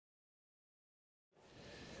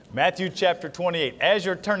Matthew chapter 28. As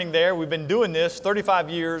you're turning there, we've been doing this 35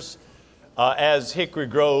 years as Hickory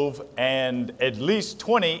Grove and at least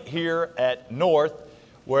 20 here at North,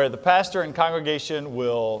 where the pastor and congregation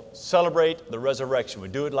will celebrate the resurrection. We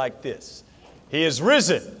do it like this. He is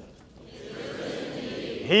risen. He is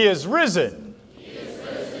risen. He is risen.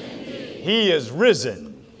 He is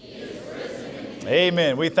risen. He is risen.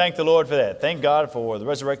 Amen. We thank the Lord for that. Thank God for the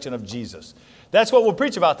resurrection of Jesus. That's what we'll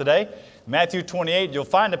preach about today. Matthew 28, you'll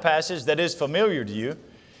find a passage that is familiar to you.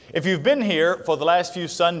 If you've been here for the last few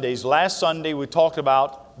Sundays, last Sunday we talked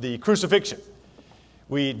about the crucifixion.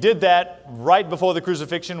 We did that right before the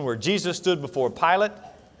crucifixion where Jesus stood before Pilate.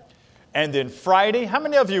 And then Friday, how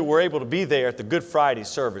many of you were able to be there at the Good Friday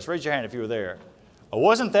service? Raise your hand if you were there.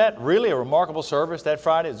 Wasn't that really a remarkable service that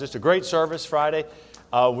Friday? It was just a great service Friday.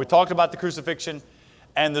 We talked about the crucifixion.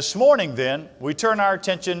 And this morning then, we turn our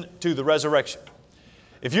attention to the resurrection.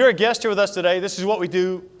 If you're a guest here with us today, this is what we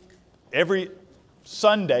do every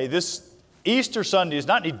Sunday. This Easter Sunday is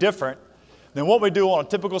not any different than what we do on a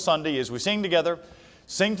typical Sunday. Is we sing together,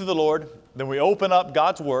 sing to the Lord, then we open up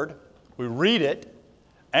God's Word, we read it,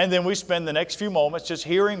 and then we spend the next few moments just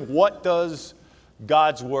hearing what does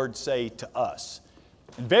God's Word say to us.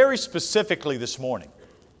 And very specifically this morning,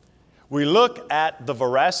 we look at the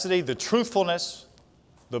veracity, the truthfulness,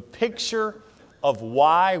 the picture of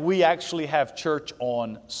why we actually have church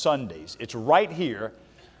on Sundays. It's right here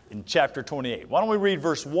in chapter 28. Why don't we read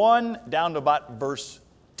verse 1 down to about verse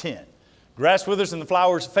 10. Grass withers and the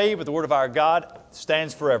flowers fade, but the word of our God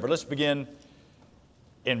stands forever. Let's begin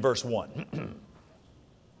in verse 1.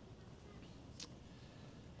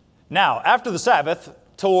 Now, after the Sabbath,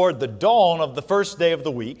 toward the dawn of the first day of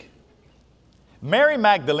the week, Mary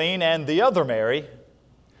Magdalene and the other Mary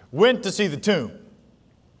went to see the tomb.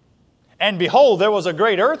 And behold, there was a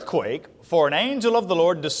great earthquake, for an angel of the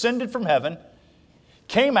Lord descended from heaven,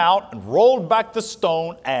 came out and rolled back the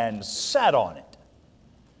stone and sat on it.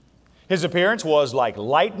 His appearance was like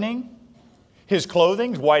lightning, his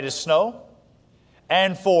clothing white as snow,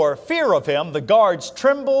 and for fear of him the guards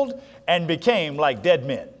trembled and became like dead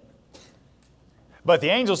men. But the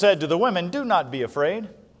angel said to the women, "Do not be afraid,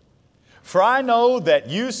 for I know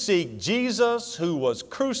that you seek Jesus who was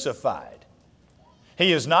crucified.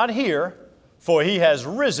 He is not here, for he has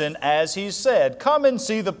risen as he said. Come and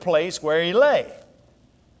see the place where he lay.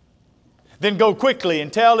 Then go quickly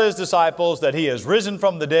and tell his disciples that he has risen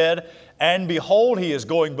from the dead, and behold, he is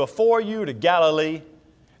going before you to Galilee.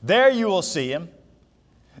 There you will see him.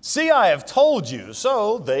 See, I have told you."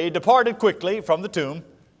 So they departed quickly from the tomb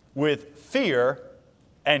with fear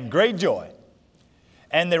and great joy.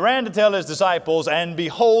 And they ran to tell his disciples, and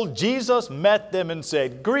behold, Jesus met them and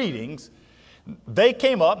said, "Greetings." They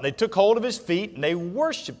came up, and they took hold of his feet, and they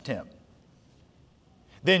worshiped him.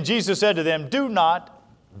 Then Jesus said to them, "Do not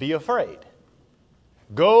be afraid.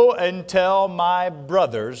 Go and tell my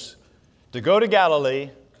brothers to go to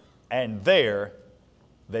Galilee, and there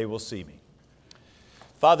they will see me."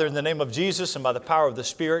 Father, in the name of Jesus and by the power of the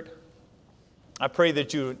Spirit, I pray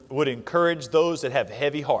that you would encourage those that have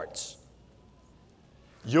heavy hearts.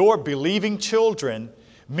 Your believing children,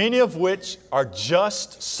 many of which are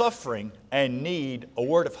just suffering and need a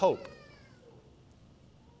word of hope.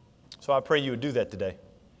 So I pray you would do that today.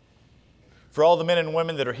 For all the men and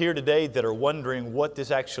women that are here today that are wondering what this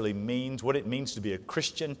actually means, what it means to be a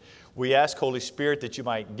Christian, we ask, Holy Spirit, that you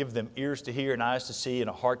might give them ears to hear and eyes to see and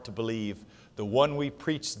a heart to believe. The one we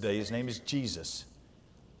preach today, his name is Jesus.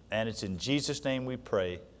 And it's in Jesus' name we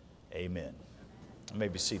pray. Amen. You may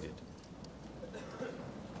be seated.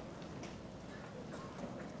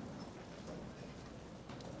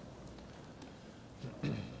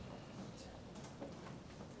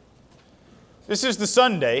 This is the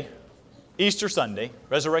Sunday, Easter Sunday,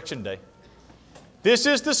 Resurrection Day. This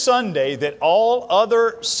is the Sunday that all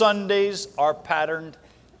other Sundays are patterned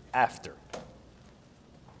after.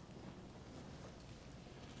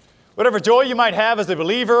 Whatever joy you might have as a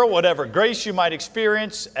believer, whatever grace you might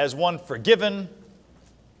experience as one forgiven,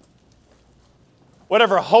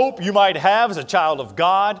 whatever hope you might have as a child of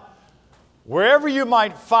God, wherever you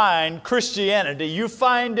might find Christianity, you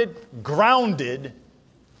find it grounded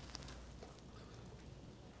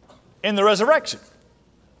in the resurrection.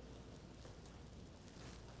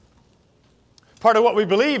 Part of what we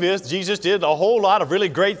believe is Jesus did a whole lot of really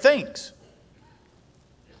great things.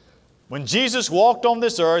 When Jesus walked on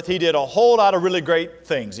this earth, he did a whole lot of really great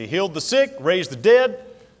things. He healed the sick, raised the dead.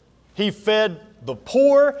 He fed the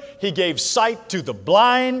poor. He gave sight to the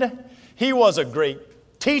blind. He was a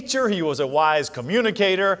great teacher. He was a wise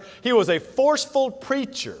communicator. He was a forceful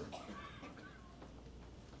preacher.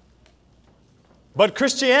 But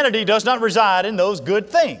Christianity does not reside in those good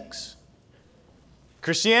things.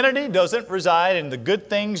 Christianity doesn't reside in the good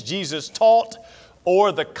things Jesus taught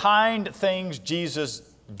or the kind things Jesus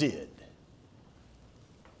did.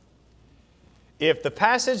 If the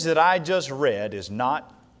passage that I just read is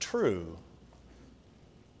not true,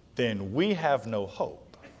 then we have no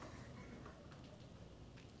hope.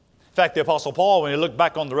 In fact, the Apostle Paul, when he looked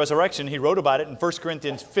back on the resurrection, he wrote about it in 1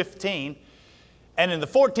 Corinthians 15. And in the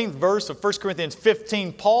 14th verse of 1 Corinthians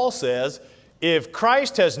 15, Paul says, if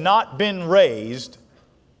Christ has not been raised,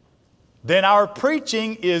 then our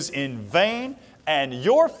preaching is in vain and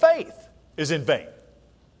your faith is in vain.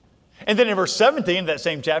 And then in verse 17 of that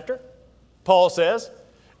same chapter, Paul says,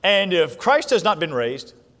 and if Christ has not been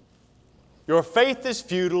raised, your faith is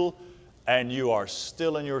futile and you are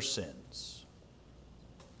still in your sins.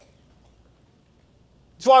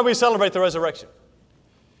 That's why we celebrate the resurrection.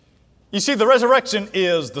 You see, the resurrection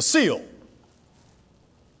is the seal.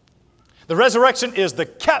 The resurrection is the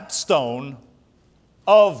capstone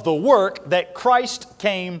of the work that Christ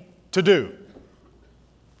came to do.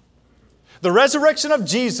 The resurrection of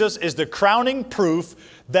Jesus is the crowning proof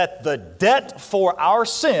that the debt for our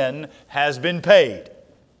sin has been paid.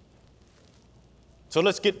 So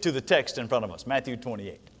let's get to the text in front of us, Matthew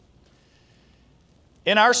 28.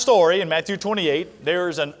 In our story, in Matthew 28,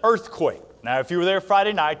 there's an earthquake. Now, if you were there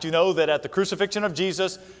Friday night, you know that at the crucifixion of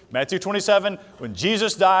Jesus, Matthew 27, when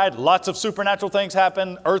Jesus died, lots of supernatural things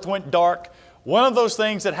happened. Earth went dark. One of those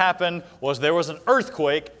things that happened was there was an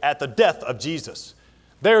earthquake at the death of Jesus.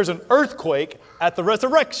 There's an earthquake at the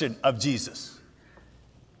resurrection of Jesus.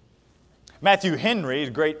 Matthew Henry, a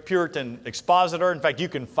great Puritan expositor. In fact, you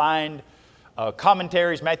can find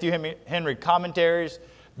commentaries, Matthew Henry commentaries.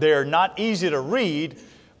 They're not easy to read,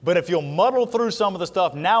 but if you'll muddle through some of the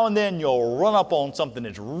stuff, now and then you'll run up on something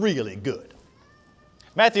that's really good.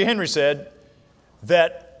 Matthew Henry said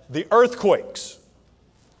that the earthquakes,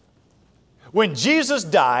 when Jesus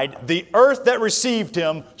died, the earth that received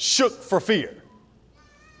him shook for fear.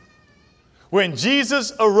 When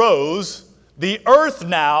Jesus arose, the earth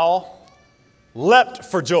now leapt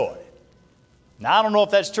for joy. Now, I don't know if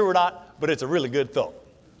that's true or not, but it's a really good thought.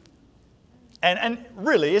 And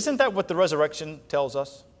really, isn't that what the resurrection tells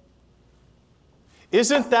us?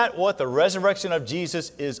 Isn't that what the resurrection of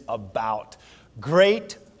Jesus is about?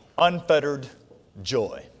 Great, unfettered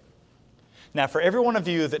joy. Now, for every one of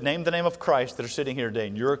you that named the name of Christ that are sitting here today,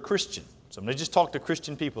 and you're a Christian, so I'm going to just talk to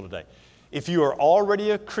Christian people today. If you are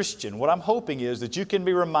already a Christian, what I'm hoping is that you can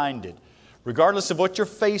be reminded, regardless of what you're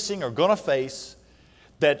facing or going to face,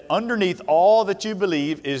 that underneath all that you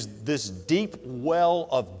believe is this deep well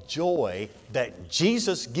of joy that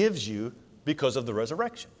Jesus gives you because of the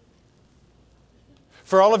resurrection.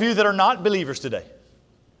 For all of you that are not believers today,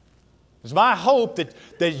 it's my hope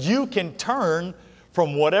that you can turn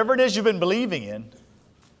from whatever it is you've been believing in,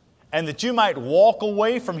 and that you might walk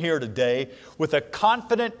away from here today with a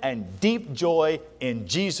confident and deep joy in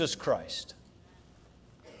Jesus Christ.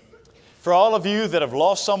 For all of you that have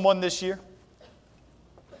lost someone this year,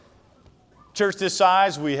 church this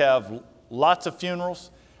size, we have lots of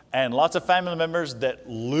funerals and lots of family members that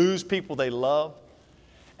lose people they love.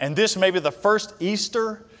 And this may be the first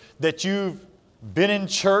Easter that you've been in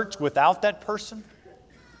church without that person.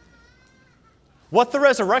 What the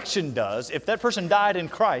resurrection does, if that person died in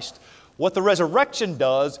Christ, what the resurrection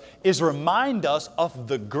does is remind us of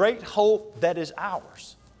the great hope that is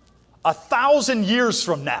ours. 1,000 years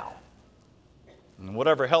from now, and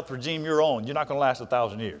whatever health regime you're on, you're not going to last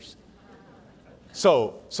 1,000 years.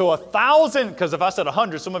 So 1,000, because if I said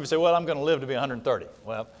 100, some of you say, well, I'm going to live to be 130.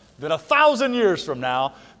 Well, then 1,000 years from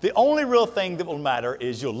now, the only real thing that will matter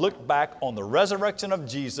is you'll look back on the resurrection of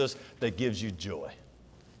Jesus that gives you joy.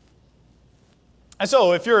 And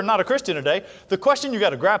so if you're not a Christian today, the question you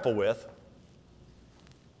got to grapple with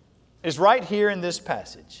is right here in this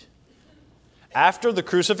passage. After the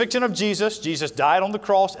crucifixion of Jesus, Jesus died on the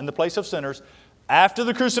cross in the place of sinners. After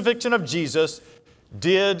the crucifixion of Jesus,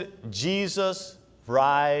 did Jesus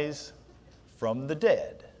rise from the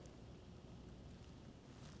dead?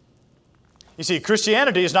 You see,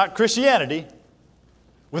 Christianity is not Christianity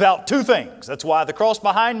without two things. That's why the cross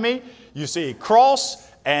behind me, you see a cross,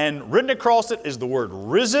 and written across it is the word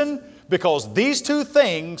risen, because these two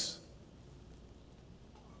things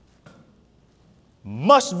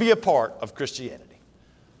must be a part of Christianity.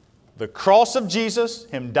 The cross of Jesus,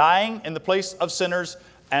 Him dying in the place of sinners,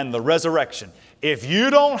 and the resurrection. If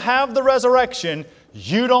you don't have the resurrection,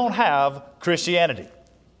 you don't have Christianity.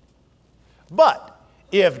 But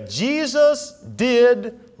if Jesus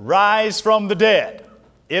did rise from the dead,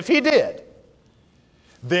 if He did,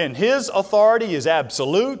 then His authority is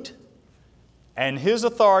absolute And His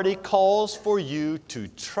authority calls for you to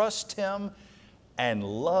trust Him and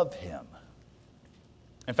love Him.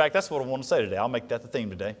 In fact, that's what I want to say today. I'll make that the theme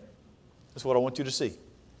today. That's what I want you to see.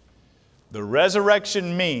 The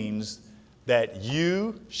resurrection means that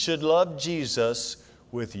you should love Jesus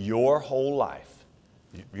with your whole life.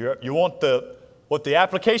 You want what the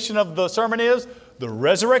application of the sermon is? The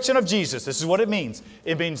resurrection of Jesus. This is what it means.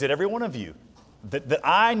 It means that every one of you, that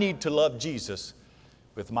I need to love Jesus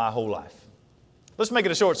with my whole life. Let's make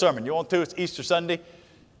it a short sermon. You want to? It's Easter Sunday.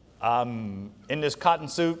 I'm in this cotton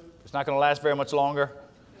suit. It's not going to last very much longer.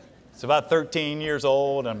 It's about 13 years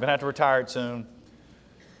old, and I'm going to have to retire it soon.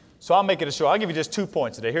 So I'll make it a short. I'll give you just 2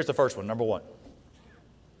 points today. Here's the first one. Number one.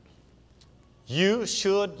 You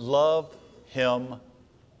should love Him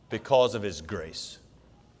because of His grace.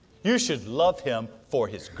 You should love Him for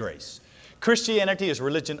His grace. Christianity is a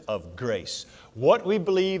religion of grace. What we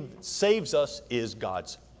believe saves us is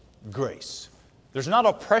God's grace. There's not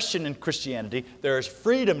oppression in Christianity. There is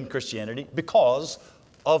freedom in Christianity because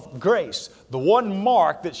of grace. The one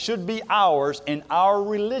mark that should be ours in our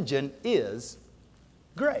religion is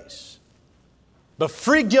grace. The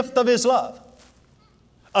free gift of His love.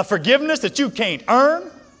 A forgiveness that you can't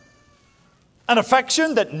earn. An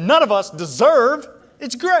affection that none of us deserve.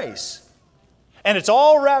 It's grace. And it's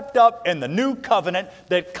all wrapped up in the new covenant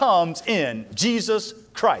that comes in Jesus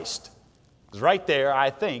Christ. It's right there, I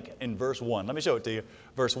think, in verse 1. Let me show it to you.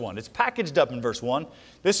 Verse 1. It's packaged up in verse 1.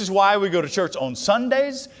 This is why we go to church on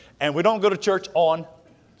Sundays and we don't go to church on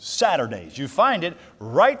Saturdays. You find it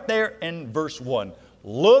right there in verse 1.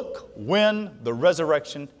 Look when the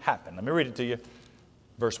resurrection happened. Let me read it to you.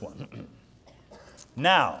 Verse 1.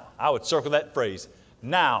 Now, I would circle that phrase.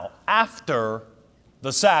 Now, after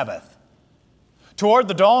the Sabbath. Toward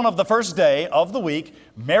the dawn of the first day of the week,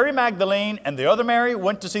 Mary Magdalene and the other Mary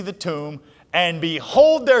went to see the tomb, and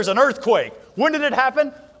behold, there's an earthquake. When did it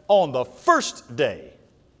happen? On the first day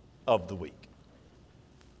of the week.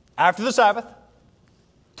 After the Sabbath,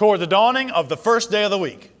 toward the dawning of the first day of the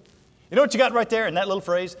week. You know what you got right there in that little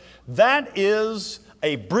phrase? That is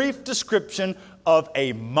a brief description of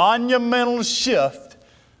a monumental shift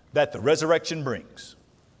that the resurrection brings.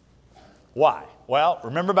 Why? Well,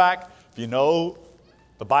 remember back, if you know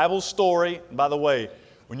the Bible story, and by the way,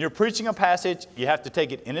 when you're preaching a passage, you have to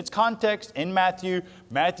take it in its context in Matthew.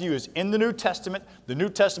 Matthew is in the New Testament. The New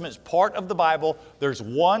Testament is part of the Bible. There's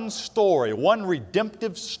one story, one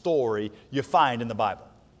redemptive story you find in the Bible.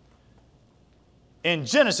 In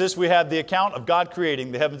Genesis, we have the account of God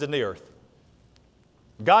creating the heavens and the earth.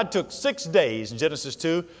 God took 6 days in Genesis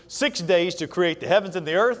 2, 6 days to create the heavens and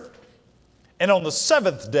the earth. And on the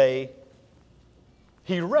seventh day,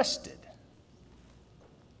 He rested.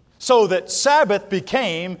 So that Sabbath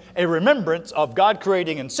became a remembrance of God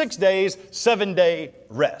creating in 6 days, 7-day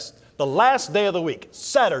rest. The last day of the week,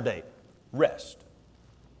 Saturday, rest.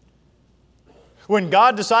 When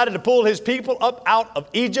God decided to pull His people up out of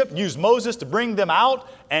Egypt, use Moses to bring them out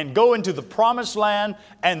and go into the promised land,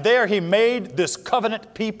 and there He made this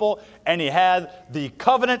covenant people, and He had the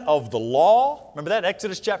covenant of the law. Remember that,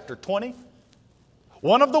 Exodus chapter 20?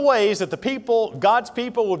 One of the ways that the people, God's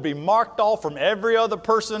people, would be marked off from every other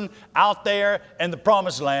person out there in the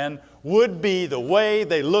promised land would be the way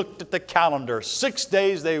they looked at the calendar. 6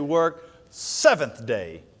 days they worked, seventh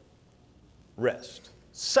day, rest.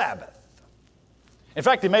 Sabbath. In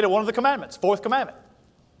fact, He made it one of the commandments, fourth commandment.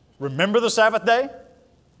 Remember the Sabbath day,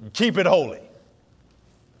 keep it holy.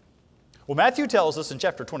 Well, Matthew tells us in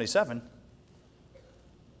chapter 27,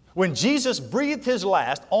 when Jesus breathed His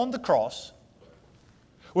last on the cross,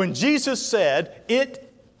 when Jesus said, "It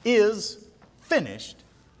is finished,"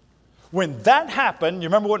 when that happened, you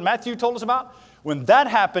remember what Matthew told us about? When that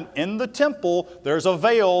happened in the temple, there's a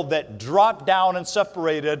veil that dropped down and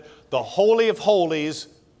separated the Holy of Holies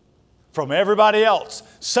from everybody else,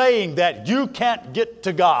 saying that you can't get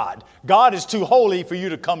to God. God is too holy for you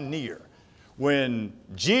to come near. When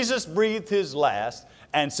Jesus breathed His last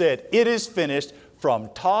and said, "It is finished," from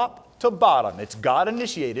top to bottom, it's God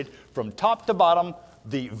initiated, from top to bottom,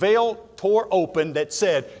 the veil tore open that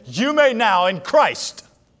said, "You may now in Christ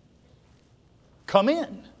come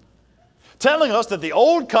in." Telling us that the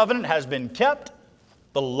old covenant has been kept,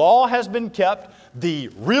 the law has been kept, the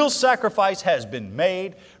real sacrifice has been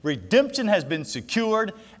made, redemption has been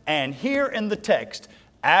secured, and here in the text,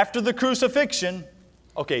 after the crucifixion,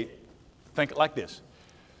 okay, think it like this.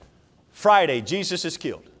 Friday, Jesus is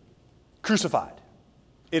killed, crucified.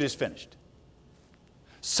 It is finished.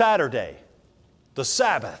 Saturday, the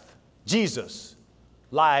Sabbath, Jesus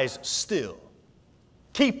lies still,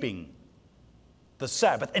 keeping the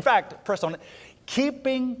Sabbath. In fact, press on it,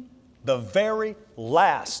 keeping the very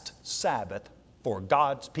last Sabbath for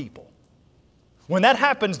God's people. When that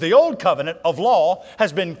happens, the old covenant of law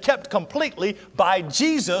has been kept completely by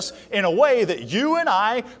Jesus in a way that you and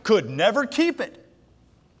I could never keep it.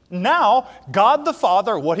 Now, God the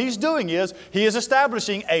Father, what He's doing is He is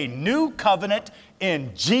establishing a new covenant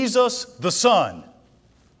in Jesus the Son.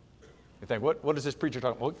 You think, what is this preacher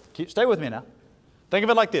talking about? Well, stay with me now. Think of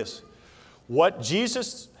it like this. What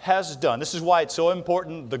Jesus has done, this is why it's so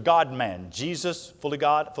important, the God-man. Jesus, fully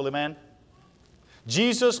God, fully man.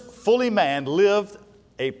 Jesus, fully man, lived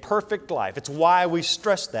a perfect life. It's why we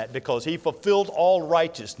stress that, because He fulfilled all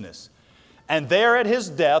righteousness. And there at His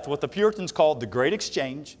death, what the Puritans called the Great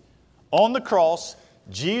Exchange, on the cross,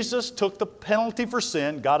 Jesus took the penalty for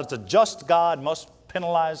sin. God is a just God, must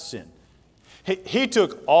penalize sin. He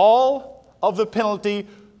took all of the penalty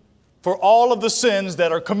for all of the sins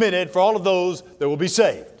that are committed, for all of those that will be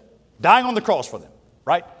saved. Dying on the cross for them,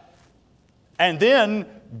 right? And then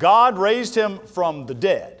God raised Him from the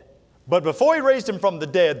dead. But before He raised Him from the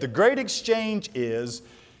dead, the great exchange is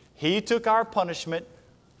He took our punishment,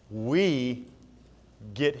 we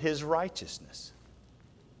get His righteousness.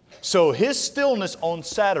 So His stillness on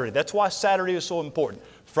Saturday, that's why Saturday is so important.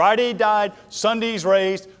 Friday He died, Sunday He's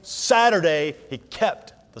raised, Saturday He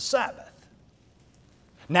kept the Sabbath.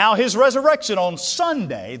 Now His resurrection on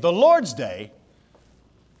Sunday, the Lord's Day,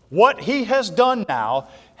 what He has done now,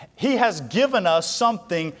 He has given us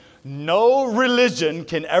something no religion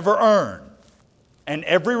can ever earn. And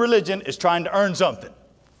every religion is trying to earn something.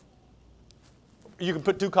 You can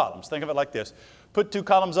put two columns. Think of it like this. Put two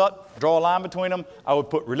columns up, draw a line between them. I would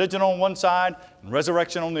put religion on one side and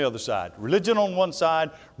resurrection on the other side. Religion on one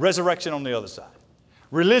side, resurrection on the other side.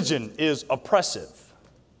 Religion is oppressive.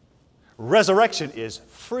 Resurrection is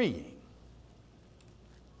freeing.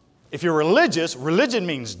 If you're religious, religion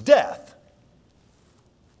means death.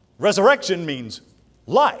 Resurrection means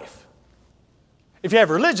life. If you have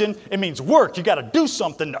religion, it means work. You got to do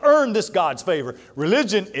something to earn this God's favor.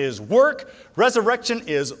 Religion is work. Resurrection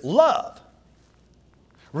is love.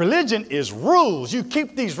 Religion is rules. You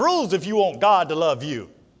keep these rules if you want God to love you.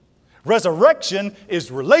 Resurrection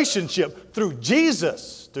is relationship through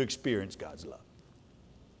Jesus to experience God's love.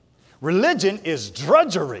 Religion is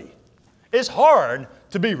drudgery. It's hard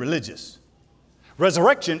to be religious.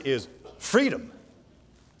 Resurrection is freedom.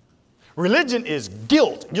 Religion is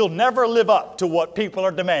guilt. You'll never live up to what people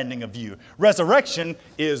are demanding of you. Resurrection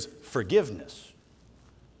is forgiveness.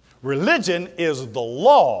 Religion is the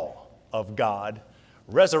law of God.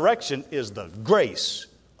 Resurrection is the grace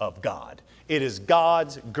of God. It is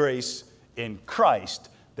God's grace in Christ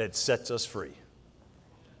that sets us free.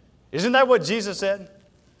 Isn't that what Jesus said?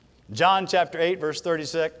 John chapter 8, verse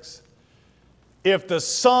 36. If the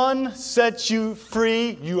Son sets you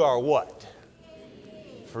free, you are what?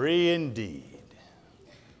 Free indeed.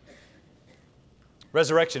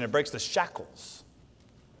 Resurrection, it breaks the shackles.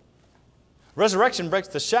 Resurrection breaks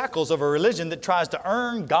the shackles of a religion that tries to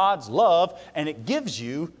earn God's love, and it gives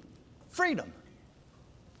you freedom.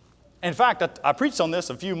 In fact, I preached on this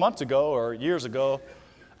a few months ago or years ago.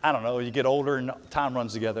 I don't know, you get older and time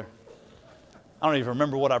runs together. I don't even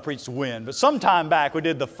remember what I preached when, but sometime back we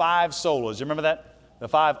did the 5 solas. You remember that? The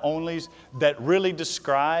 5 onlys that really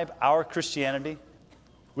describe our Christianity.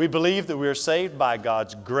 We believe that we are saved by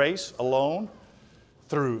God's grace alone,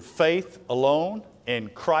 through faith alone, in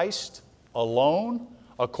Christ alone,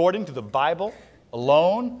 according to the Bible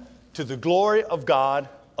alone, to the glory of God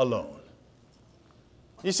alone.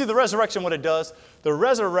 You see the resurrection, what it does? The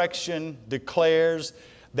resurrection declares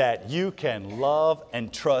that you can love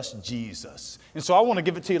and trust Jesus. And so I want to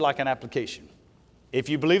give it to you like an application. If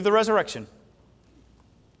you believe the resurrection,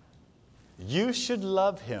 you should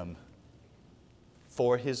love Him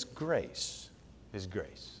for His grace. His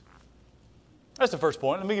grace. That's the first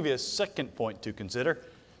point. Let me give you a second point to consider.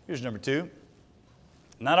 Here's number 2.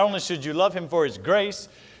 Not only should you love Him for His grace,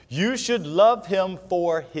 you should love Him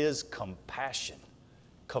for His compassion.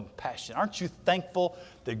 Compassion. Aren't you thankful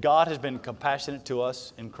that God has been compassionate to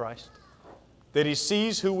us in Christ? That He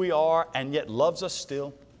sees who we are and yet loves us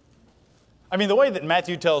still? I mean, the way that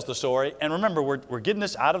Matthew tells the story, and remember, we're getting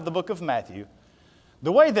this out of the book of Matthew.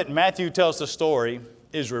 The way that Matthew tells the story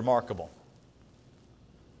is remarkable.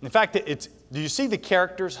 In fact, do you see the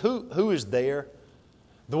characters? Who is there?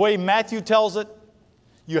 The way Matthew tells it,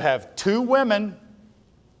 you have 2 women,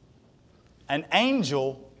 an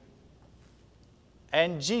angel,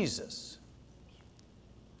 and Jesus.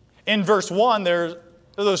 In verse 1, there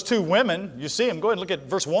are those 2 women. You see them. Go ahead and look at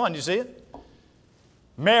verse 1. You see it?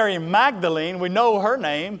 Mary Magdalene, we know her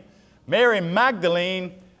name. Mary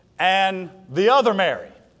Magdalene and the other Mary.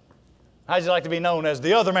 How'd you like to be known as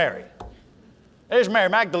the other Mary? There's Mary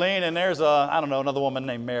Magdalene, and there's, I don't know, another woman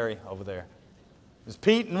named Mary over there. It's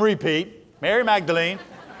Pete and repeat. Mary Magdalene.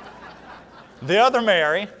 The other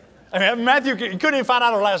Mary. I mean, Matthew, you couldn't even find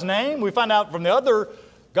out her last name. We find out from the other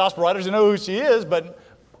gospel writers who know who she is, but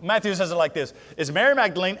Matthew says it like this. It's Mary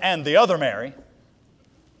Magdalene and the other Mary.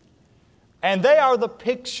 And they are the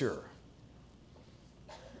picture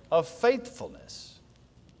of faithfulness.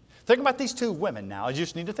 Think about these two women now. You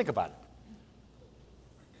just need to think about it.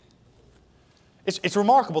 It's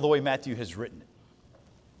remarkable the way Matthew has written it.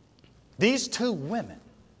 These two women,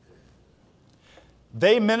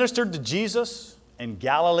 they ministered to Jesus in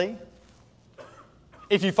Galilee.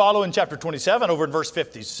 If you follow in chapter 27, over in verse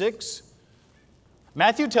 56,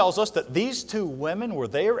 Matthew tells us that these two women were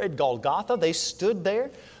there at Golgotha. They stood there.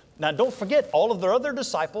 Now, don't forget, all of their other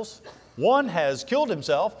disciples, one has killed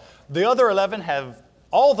himself. The other 11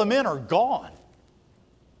 all the men are gone.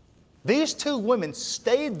 These two women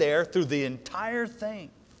stayed there through the entire thing.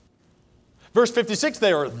 Verse 56,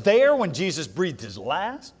 they were there when Jesus breathed His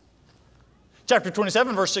last. Chapter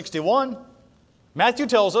 27, verse 61, Matthew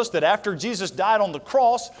tells us that after Jesus died on the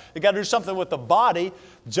cross, they got to do something with the body.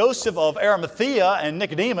 Joseph of Arimathea and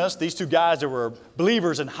Nicodemus, these two guys that were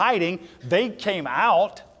believers in hiding, they came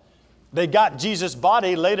out. They got Jesus'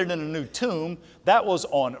 body, laid it in a new tomb. That was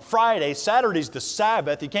on Friday. Saturday's the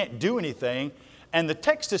Sabbath. You can't do anything. And the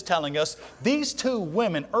text is telling us these two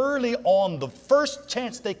women, early on, the first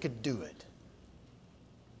chance they could do it,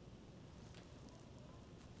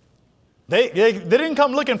 They didn't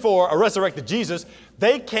come looking for a resurrected Jesus.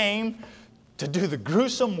 They came to do the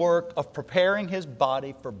gruesome work of preparing His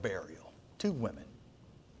body for burial. Two women.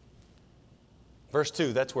 Verse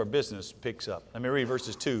 2, that's where business picks up. Let me read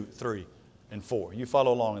verses 2, 3, and 4. You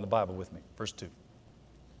follow along in the Bible with me. Verse 2.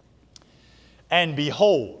 And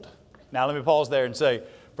behold. Now let me pause there and say,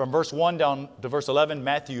 from verse 1 down to verse 11,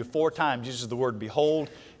 Matthew 4 times uses the word behold.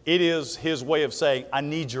 It is his way of saying, I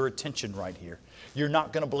need your attention right here. You're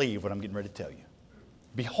not going to believe what I'm getting ready to tell you.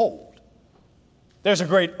 Behold, there's a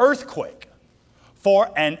great earthquake,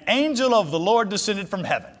 for an angel of the Lord descended from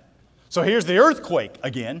heaven. So here's the earthquake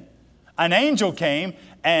again. An angel came,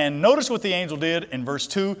 and notice what the angel did in verse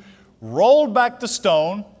 2, rolled back the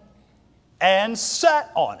stone and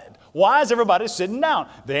sat on it. Why is everybody sitting down?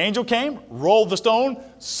 The angel came, rolled the stone,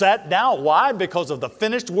 sat down. Why? Because of the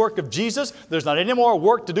finished work of Jesus. There's not any more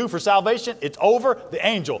work to do for salvation. It's over. The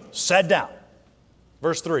angel sat down.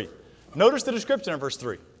 Verse 3. Notice the description in verse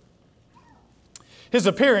 3. His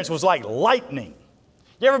appearance was like lightning.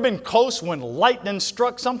 You ever been close when lightning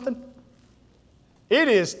struck something? It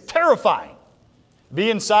is terrifying. Be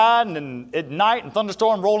inside and at night and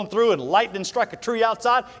thunderstorm rolling through and lightning struck a tree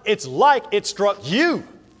outside. It's like it struck you.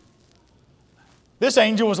 This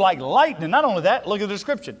angel was like lightning. Not only that, look at the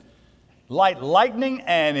description. Like lightning,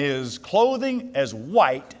 and his clothing as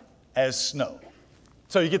white as snow.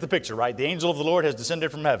 So you get the picture, right? The angel of the Lord has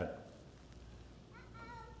descended from heaven.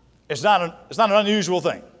 It's not an unusual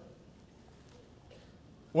thing.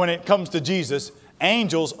 When it comes to Jesus,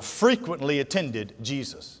 angels frequently attended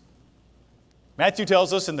Jesus. Matthew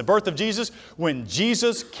tells us in the birth of Jesus, when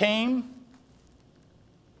Jesus came,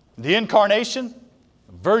 the incarnation,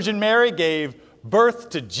 Virgin Mary gave birth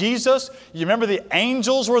to Jesus. You remember the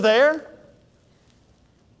angels were there?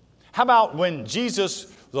 How about when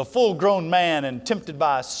Jesus was a full-grown man and tempted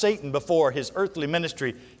by Satan before His earthly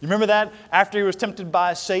ministry? You remember that? After He was tempted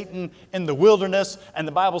by Satan in the wilderness, and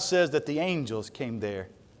the Bible says that the angels came there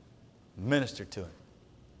and ministered to Him.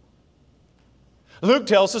 Luke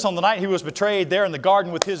tells us on the night He was betrayed there in the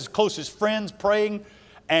garden with His closest friends praying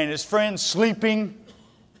and His friends sleeping.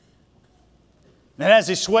 And as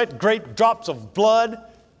He sweat great drops of blood,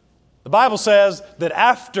 the Bible says that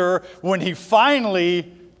after, when He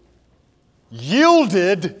finally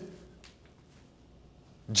yielded,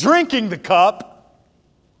 drinking the cup,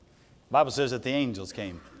 the Bible says that the angels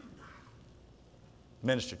came,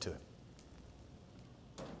 ministered to Him.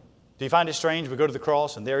 Do you find it strange? We go to the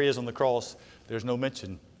cross, and there He is on the cross. There's no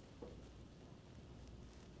mention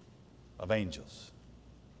of angels.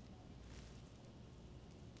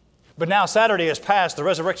 But now Saturday has passed, the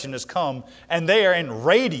resurrection has come, and they are in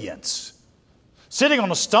radiance. Sitting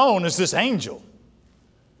on a stone is this angel.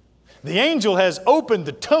 The angel has opened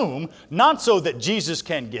the tomb, not so that Jesus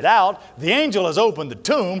can get out. The angel has opened the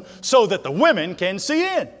tomb so that the women can see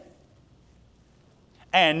in.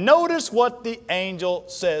 And notice what the angel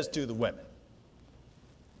says to the women.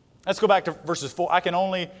 Let's go back to verses 4. I can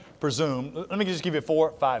only presume. Let me just give you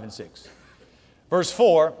 4, 5, and 6. Verse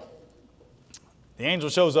 4, the angel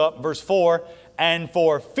shows up. Verse 4, and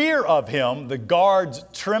for fear of him, the guards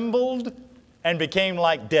trembled and became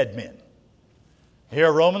like dead men. Here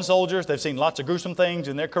are Roman soldiers. They've seen lots of gruesome things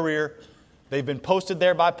in their career. They've been posted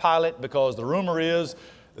there by Pilate because the rumor is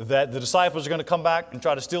that the disciples are going to come back and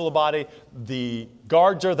try to steal the body. The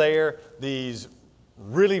guards are there. These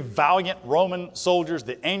really valiant Roman soldiers.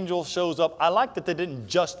 The angel shows up. I like that they didn't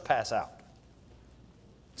just pass out.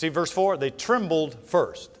 See, verse 4, they trembled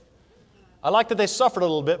first. I like that they suffered a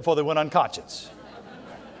little bit before they went unconscious.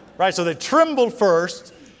 Right, so they trembled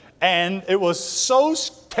first, and it was so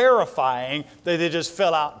terrifying that they just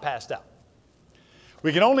fell out and passed out.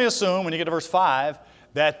 We can only assume, when you get to verse 5,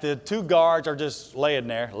 that the two guards are just laying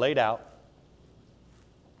there, laid out,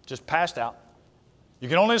 just passed out. You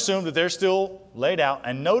can only assume that they're still laid out.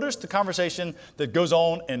 And notice the conversation that goes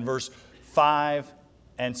on in verse 5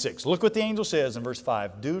 and 6. Look what the angel says in verse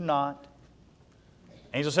 5.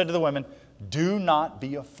 Angel said to the women, do not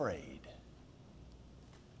be afraid.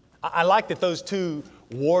 I like that those two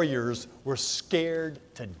warriors were scared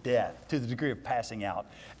to death to the degree of passing out.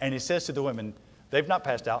 And he says to the women, they've not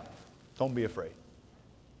passed out. Don't be afraid.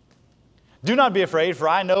 Do not be afraid, for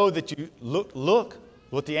I know that you, look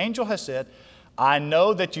what the angel has said. I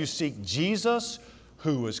know that you seek Jesus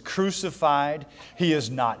who was crucified. He is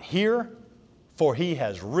not here, for he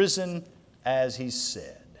has risen as he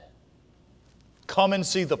said. Come and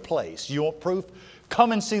see the place. You want proof?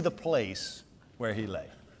 Come and see the place where he lay.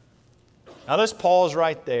 Now let's pause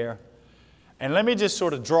right there. And let me just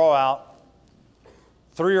sort of draw out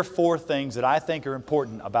 3 or 4 things that I think are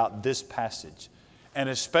important about this passage. And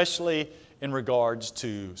especially in regards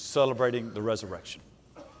to celebrating the resurrection.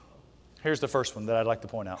 Here's the first one that I'd like to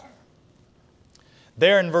point out.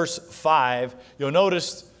 There in verse 5, you'll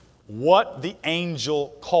notice what the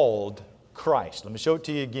angel called Christ. Let me show it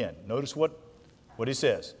to you again. Notice what he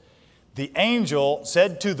says. The angel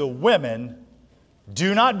said to the women,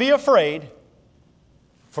 do not be afraid,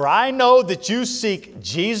 for I know that you seek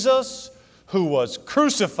Jesus who was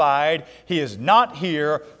crucified. He is not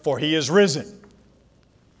here, for he is risen.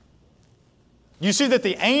 You see that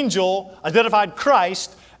the angel identified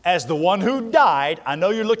Christ as the one who died. I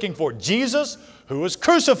know you're looking for Jesus who was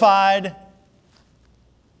crucified.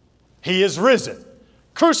 He is risen.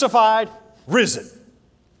 Crucified, risen.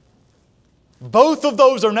 Both of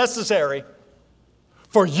those are necessary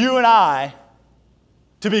for you and I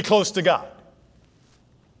to be close to God.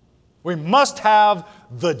 We must have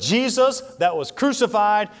the Jesus that was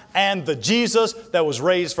crucified and the Jesus that was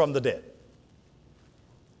raised from the dead.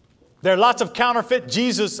 There are lots of counterfeit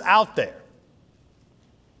Jesus out there.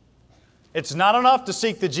 It's not enough to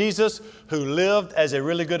seek the Jesus who lived as a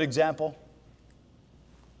really good example.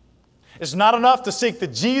 It's not enough to seek the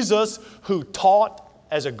Jesus who taught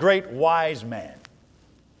as a great wise man.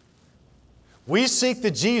 We seek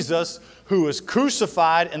the Jesus who was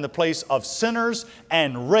crucified in the place of sinners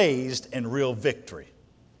and raised in real victory.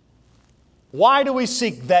 Why do we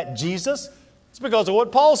seek that Jesus? It's because of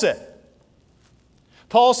what Paul said.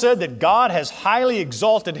 Paul said that God has highly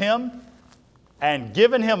exalted him and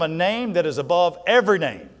given him a name that is above every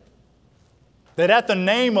name. That at the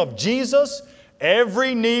name of Jesus,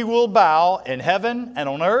 every knee will bow in heaven and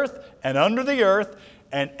on earth and under the earth,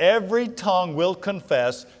 and every tongue will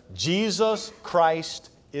confess Jesus Christ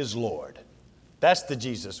is Lord. That's the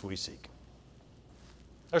Jesus we seek.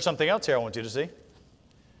 There's something else here I want you to see.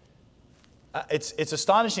 It's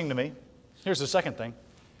astonishing to me. Here's the second thing.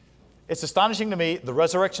 It's astonishing to me, the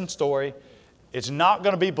resurrection story. It's not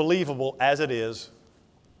going to be believable as it is.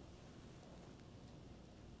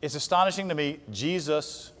 It's astonishing to me,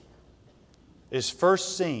 Jesus is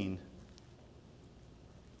first seen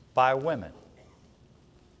by women.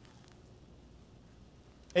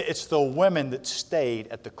 It's the women that stayed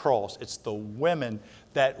at the cross. It's the women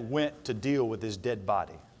that went to deal with his dead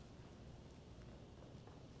body.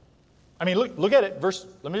 I mean, look at it.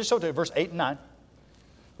 Let me just show it to you. Verse 8 and 9.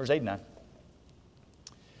 Verse 8 and 9.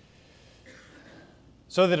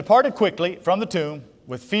 So they departed quickly from the tomb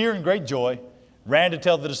with fear and great joy, ran to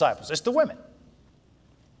tell the disciples. It's the women.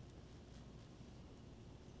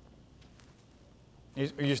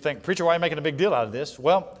 You think, preacher, why are you making a big deal out of this?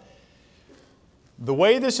 Well, the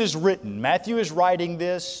way this is written, Matthew is writing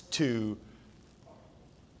this to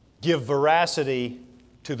give veracity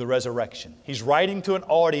to the resurrection. He's writing to an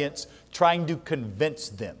audience trying to convince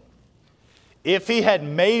them. If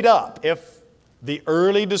the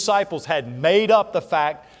early disciples had made up the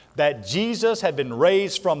fact that Jesus had been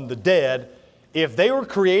raised from the dead, if they were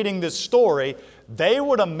creating this story, they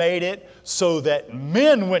would have made it so that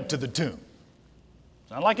men went to the tomb.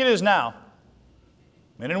 It's not like it is now.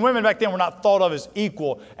 Men and women back then were not thought of as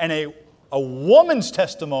equal, and a woman's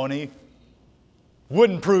testimony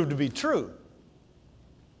wouldn't prove to be true.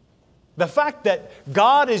 The fact that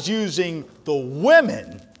God is using the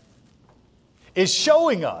women is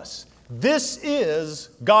showing us this is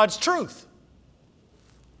God's truth.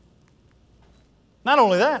 Not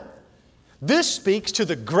only that, this speaks to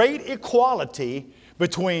the great equality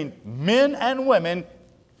between men and women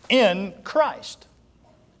in Christ.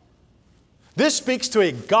 This speaks to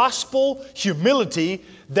a gospel humility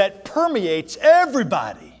that permeates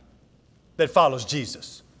everybody that follows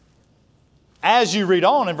Jesus. As you read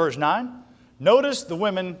on in verse 9, notice the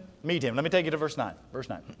women meet him. Let me take you to verse 9. Verse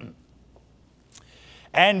 9.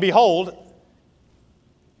 And behold,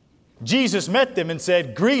 Jesus met them and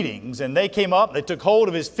said, "Greetings." And they came up, they took hold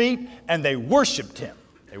of his feet, and they worshiped him.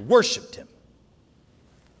 They worshiped him.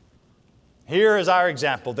 Here is our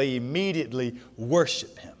example. They immediately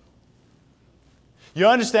worship him. You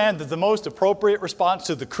understand that the most appropriate response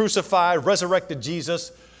to the crucified, resurrected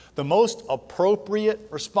Jesus, the most appropriate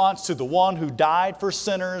response to the one who died for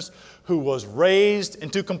sinners, who was raised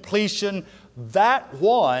into completion, that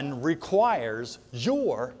one requires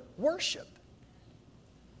your worship.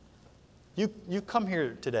 You come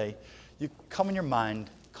here today, you come in your mind,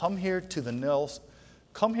 come here to the nails,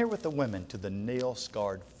 come here with the women to the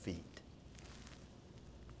nail-scarred feet.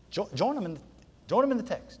 Join them in the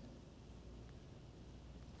text.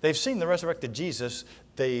 They've seen the resurrected Jesus.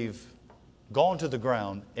 They've gone to the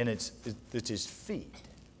ground, and it's his feet.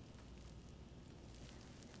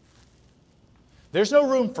 There's no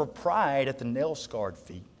room for pride at the nail-scarred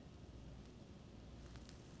feet.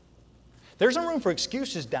 There's no room for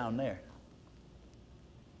excuses down there.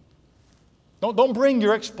 Don't bring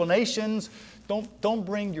your explanations. Don't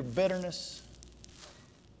bring your bitterness,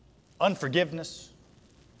 unforgiveness.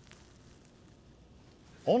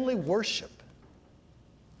 Only worship.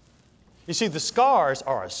 You see, the scars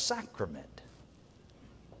are a sacrament.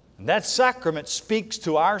 And that sacrament speaks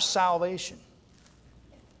to our salvation.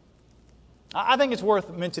 I think it's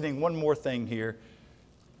worth mentioning one more thing here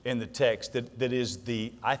in the text that is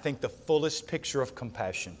I think the fullest picture of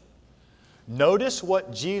compassion. Notice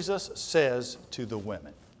what Jesus says to the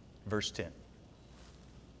women. Verse 10.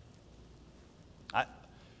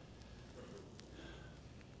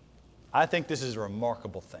 I think this is a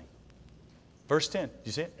remarkable thing. Verse 10, do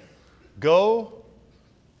you see it? Go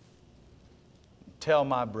tell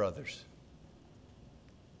my brothers.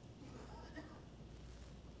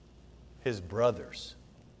 His brothers.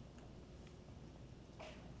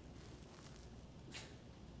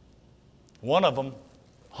 One of them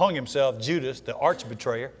hung himself, Judas, the arch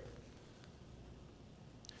betrayer.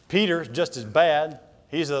 Peter, just as bad.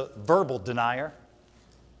 He's a verbal denier.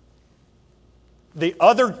 The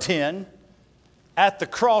other 10 at the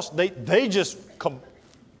cross, they just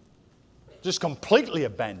completely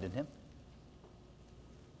abandoned him.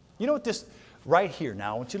 You know what this, right here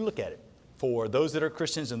now, I want you to look at it for those that are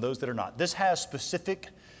Christians and those that are not. This has specific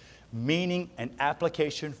meaning and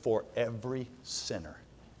application for every sinner.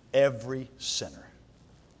 Every sinner.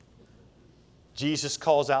 Jesus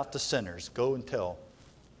calls out to sinners, go and tell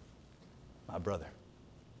my brother.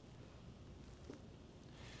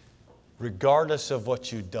 Regardless of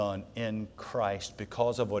what you've done in Christ,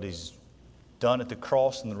 because of what He's done at the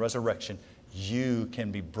cross and the resurrection, you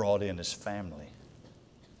can be brought in as family.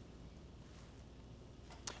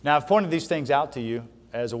 Now, I've pointed these things out to you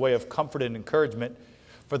as a way of comfort and encouragement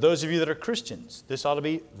for those of you that are Christians. This ought to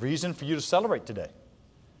be reason for you to celebrate today.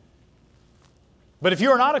 But if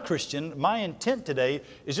you are not a Christian, my intent today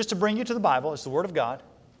is just to bring you to the Bible. It's the Word of God.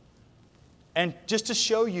 And just to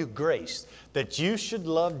show you grace, that you should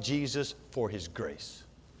love Jesus for His grace.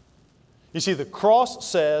 You see, the cross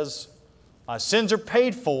says, my sins are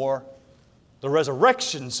paid for. The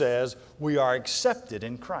resurrection says, we are accepted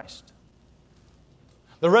in Christ.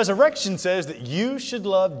 The resurrection says that you should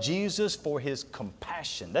love Jesus for His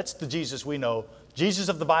compassion. That's the Jesus we know. Jesus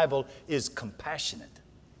of the Bible is compassionate.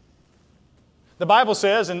 The Bible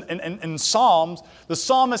says in Psalms, the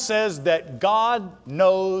psalmist says that God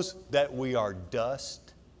knows that we are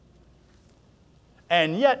dust.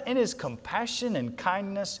 And yet in His compassion and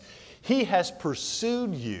kindness, He has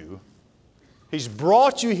pursued you. He's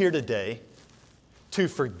brought you here today to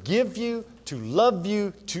forgive you, to love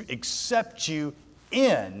you, to accept you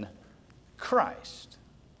in Christ.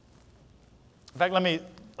 In fact, let me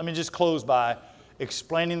just close by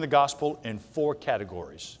explaining the gospel in 4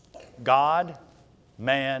 categories. God,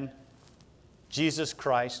 man, Jesus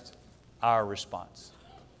Christ, our response.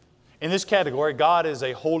 In this category, God is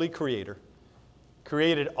a holy creator,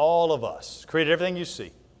 created all of us, created everything you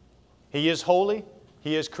see. He is holy,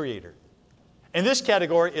 He is creator. In this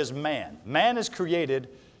category is man. Man is created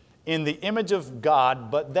in the image of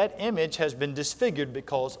God, but that image has been disfigured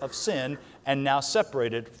because of sin and now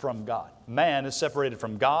separated from God. Man is separated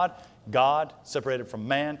from God, God separated from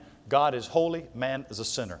man. God is holy, man is a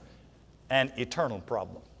sinner. An eternal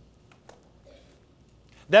problem.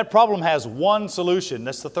 That problem has one solution.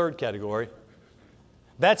 That's the third category.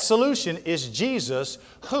 That solution is Jesus,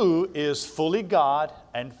 who is fully God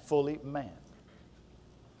and fully man.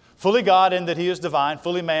 Fully God in that He is divine,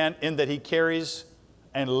 fully man in that He carries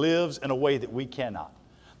and lives in a way that we cannot.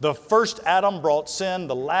 The first Adam brought sin.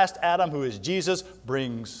 The last Adam, who is Jesus,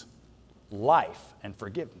 brings life and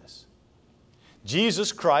forgiveness.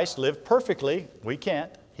 Jesus Christ lived perfectly. We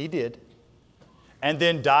can't. He did. And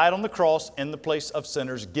then died on the cross in the place of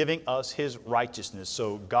sinners, giving us His righteousness.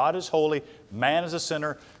 So God is holy, man is a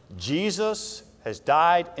sinner. Jesus has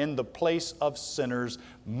died in the place of sinners,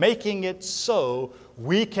 making it so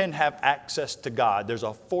we can have access to God. There's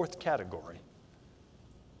a fourth category.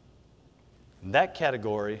 And that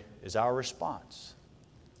category is our response.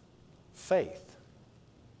 Faith.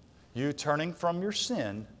 You turning from your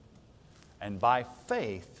sin and by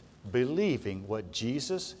faith believing what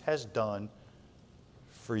Jesus has done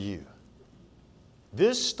for you.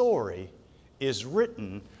 This story is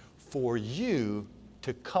written for you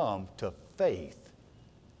to come to faith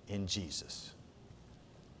in Jesus.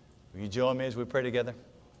 Will you join me as we pray together?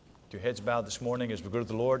 With your heads bowed this morning as we go to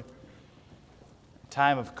the Lord.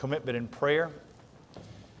 Time of commitment and prayer.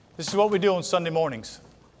 This is what we do on Sunday mornings.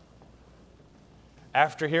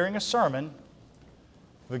 After hearing a sermon,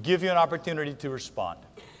 we give you an opportunity to respond.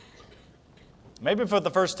 Maybe for the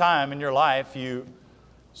first time in your life, you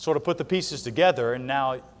sort of put the pieces together and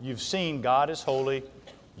now you've seen God is holy,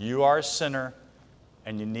 you are a sinner,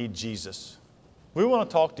 and you need Jesus. We want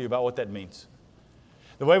to talk to you about what that means.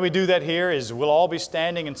 The way we do that here is we'll all be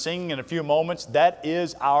standing and singing in a few moments. That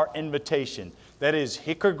is our invitation. That is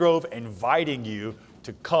Hickory Grove inviting you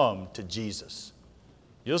to come to Jesus.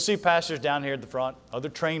 You'll see pastors down here at the front, other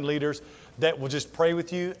trained leaders that will just pray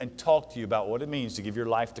with you and talk to you about what it means to give your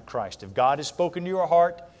life to Christ. If God has spoken to your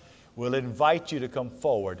heart, we'll invite you to come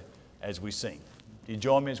forward as we sing. Do you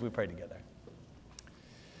join me as we pray together?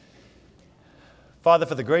 Father,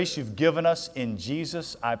 for the grace you've given us in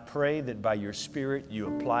Jesus, I pray that by your Spirit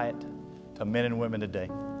you apply it to men and women today.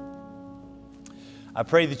 I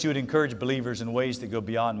pray that you would encourage believers in ways that go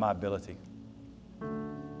beyond my ability.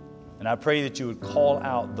 And I pray that you would call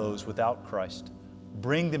out those without Christ,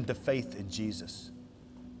 bring them to faith in Jesus,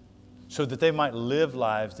 so that they might live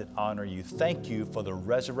lives that honor you. Thank you for the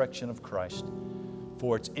resurrection of Christ,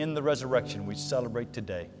 for it's in the resurrection we celebrate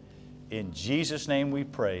today. In Jesus' name we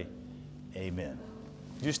pray, amen.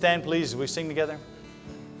 Would you stand, please, as we sing together?